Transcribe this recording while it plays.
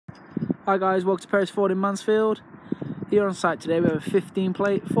Hi guys, welcome to Paris Ford in Mansfield. Here on site today we have a 15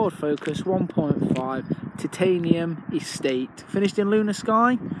 plate Ford Focus 1.5 titanium estate, finished in Lunar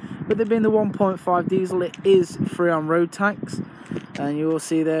Sky. With it being the 1.5 diesel, it is free on road tax, and you will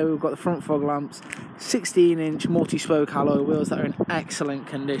see there we've got the front fog lamps, 16-inch multi-spoke alloy wheels that are in excellent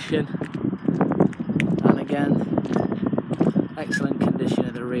condition, and again excellent condition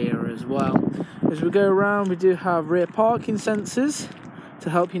at the rear as well. As we go around, we do have rear parking sensors to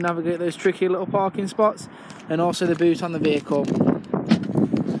help you navigate those tricky little parking spots, and also the boot on the vehicle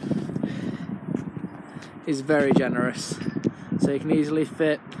is very generous, so you can easily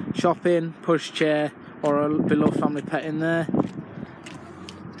fit shopping, pushchair, or a beloved family pet in there.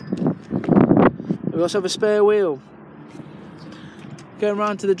 We also have a spare wheel. Going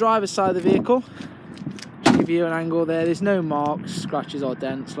around to the driver's side of the vehicle, give you an angle there. There's no marks, scratches or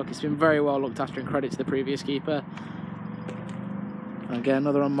dents. Look, it's been very well looked after, and credit to the previous keeper. And again,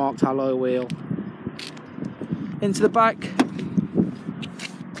 another unmarked alloy wheel. Into the back,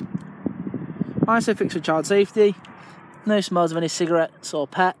 ISO fixed for child safety. No smells of any cigarettes or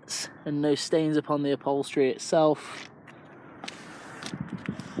pets, and no stains upon the upholstery itself.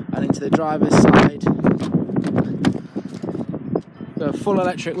 And into the driver's side, we have full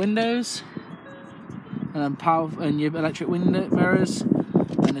electric windows and power and your electric window mirrors.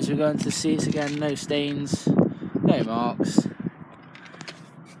 And as we go into the seats, again, no stains, no marks.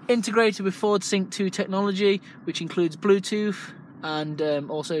 Integrated with Ford Sync 2 technology, which includes Bluetooth and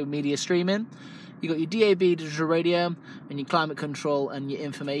also media streaming. You got your DAB digital radio and your climate control and your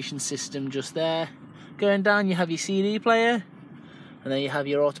information system just there. Going down, you have your CD player, and then you have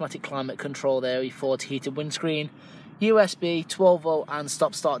your automatic climate control there, your Ford heated windscreen, USB, 12-volt and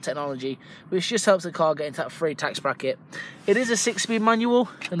stop-start technology, which just helps the car get into that free tax bracket. It is a 6-speed manual,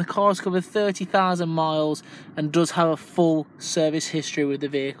 and the car has covered 30,000 miles and does have a full service history with the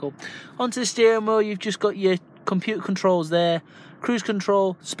vehicle. Onto the steering wheel, you've just got your computer controls there, cruise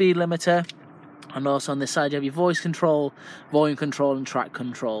control, speed limiter, and also on this side you have your voice control, volume control and track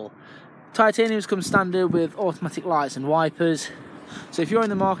control. Titaniums come standard with automatic lights and wipers, so if you're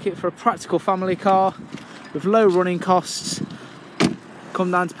in the market for a practical family car with low running costs, come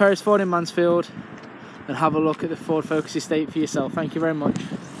down to Paris Ford in Mansfield and have a look at the Ford Focus estate for yourself. Thank you very much.